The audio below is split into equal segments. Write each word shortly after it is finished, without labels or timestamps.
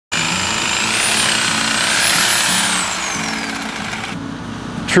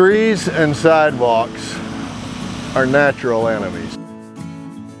Trees and sidewalks are natural enemies.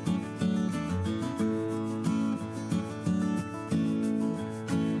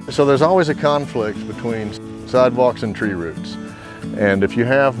 So there's always a conflict between sidewalks and tree roots. And if you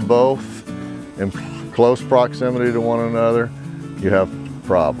have both in close proximity to one another, you have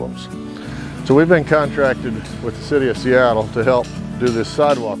problems. So we've been contracted with the City of Seattle to help do this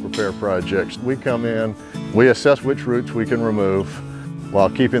sidewalk repair project. We come in, we assess which roots we can remove while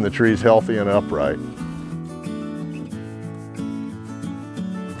keeping the trees healthy and upright.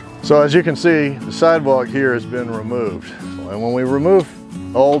 So as you can see, the sidewalk here has been removed. And when we remove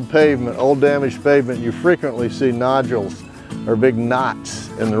old pavement, old damaged pavement, you frequently see nodules or big knots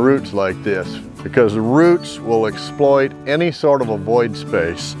in the roots like this, because the roots will exploit any sort of a void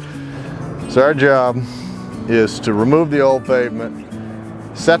space. So our job is to remove the old pavement,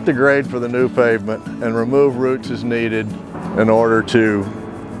 set the grade for the new pavement, and remove roots as needed in order to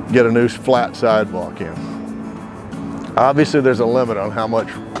get a new flat sidewalk in. Obviously there's a limit on how much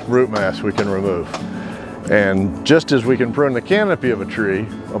root mass we can remove. And just as we can prune the canopy of a tree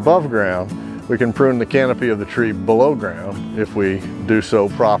above ground, we can prune the canopy of the tree below ground if we do so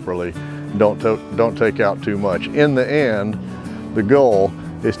properly. Don't take out too much. In the end, the goal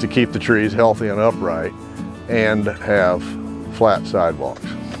is to keep the trees healthy and upright and have flat sidewalks.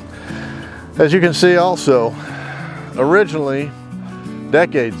 As you can see also, originally,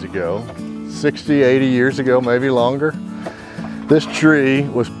 decades ago, 60, 80 years ago, maybe longer, this tree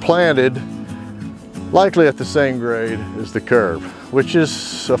was planted likely at the same grade as the curb, which is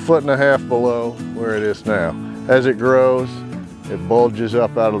 1.5 feet below where it is now. As it grows, it bulges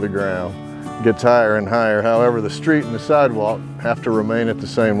up out of the ground, gets higher and higher. However, the street and the sidewalk have to remain at the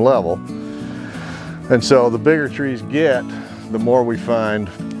same level. And so the bigger trees get, the more we find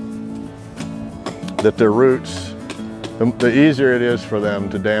that their roots, the easier it is for them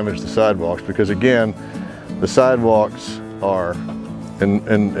to damage the sidewalks, because again, the sidewalks are,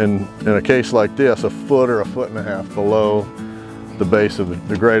 in a case like this, 1 foot or 1.5 feet below the base of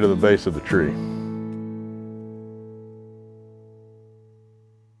the grade of the base of the tree.